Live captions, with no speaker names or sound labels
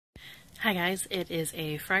Hi guys, it is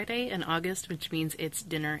a Friday in August, which means it's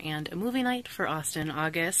dinner and a movie night for Austen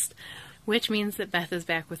August, which means that Beth is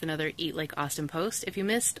back with another Eat Like Austen post. If you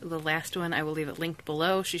missed the last one, I will leave it linked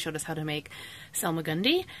below. She showed us how to make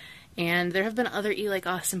salmagundi, and there have been other Eat Like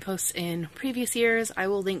Austen posts in previous years. I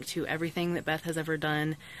will link to everything that Beth has ever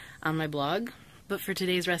done on my blog. But for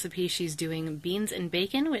today's recipe, she's doing beans and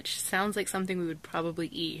bacon, which sounds like something we would probably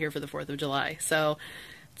eat here for the 4th of July. So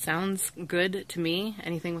sounds good to me.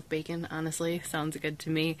 Anything with bacon, honestly, sounds good to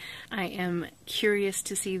me. I am curious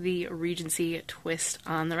to see the Regency twist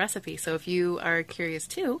on the recipe. So if you are curious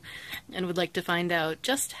too and would like to find out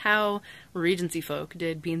just how Regency folk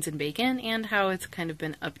did beans and bacon and how it's kind of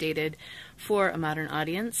been updated for a modern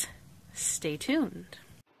audience, stay tuned.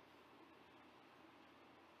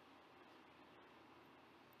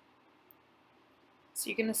 So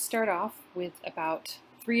you're going to start off with about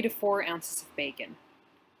 3 to 4 ounces of bacon.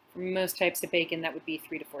 For most types of bacon, that would be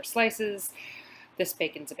 3 to 4 slices. This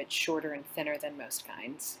bacon's a bit shorter and thinner than most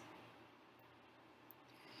kinds.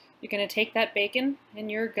 You're going to take that bacon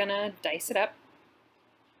and you're going to dice it up.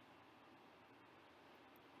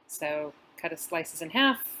 So cut the slices in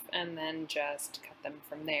half and then just cut them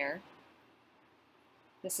from there.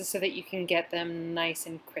 This is so that you can get them nice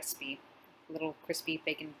and crispy, little crispy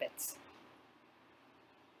bacon bits.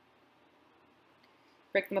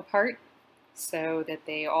 Break them apart so that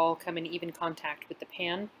they all come in even contact with the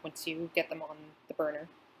pan once you get them on the burner.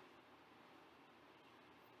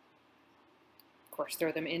 Of course,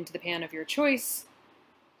 throw them into the pan of your choice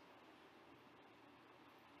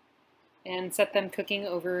and set them cooking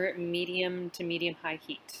over medium to medium-high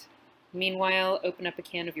heat. Meanwhile, open up a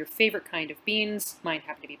can of your favorite kind of beans, mine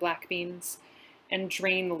happen to be black beans, and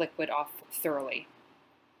drain the liquid off thoroughly.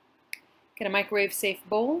 Get a microwave-safe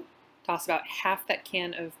bowl. Toss about half that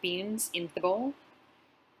can of beans into the bowl,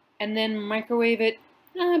 and then microwave it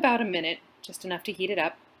about a minute, just enough to heat it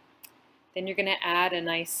up. Then you're going to add a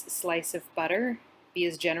nice slice of butter. Be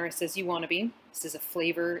as generous as you want to be. This is a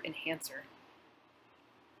flavor enhancer.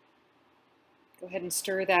 Go ahead and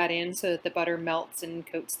stir that in so that the butter melts and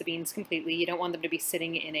coats the beans completely. You don't want them to be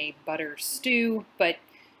sitting in a butter stew, but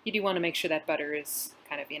you do want to make sure that butter is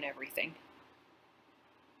kind of in everything.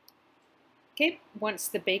 Okay, once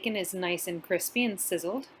the bacon is nice and crispy and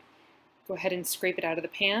sizzled, go ahead and scrape it out of the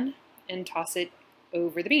pan and toss it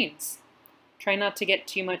over the beans. Try not to get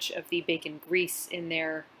too much of the bacon grease in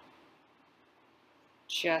there,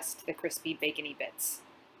 just the crispy bacony bits.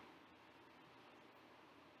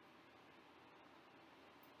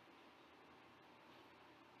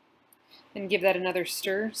 Then give that another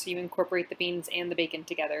stir so you incorporate the beans and the bacon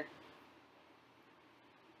together.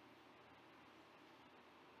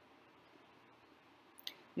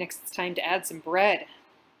 Next, it's time to add some bread.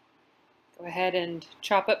 Go ahead and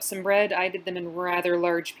chop up some bread. I did them in rather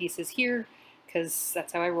large pieces here because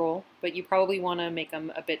that's how I roll, but you probably want to make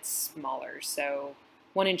them a bit smaller, so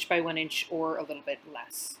 1 inch by 1 inch or a little bit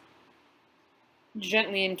less.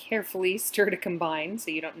 Gently and carefully stir to combine so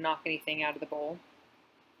you don't knock anything out of the bowl.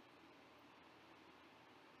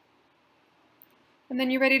 And then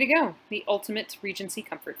you're ready to go. The ultimate Regency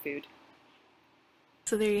comfort food.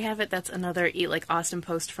 So there you have it. That's another Eat Like Austen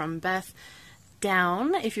post from Beth.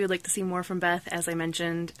 Down, if you would like to see more from Beth, as I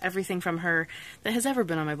mentioned, everything from her that has ever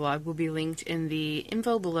been on my blog will be linked in the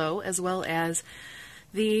info below, as well as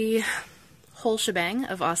the whole shebang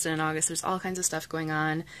of Austen in August. There's all kinds of stuff going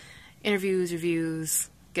on. Interviews, reviews,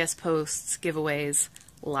 guest posts, giveaways,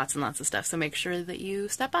 lots and lots of stuff. So make sure that you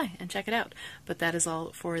stop by and check it out. But that is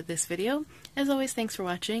all for this video. As always, thanks for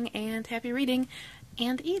watching, and happy reading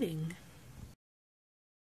and eating.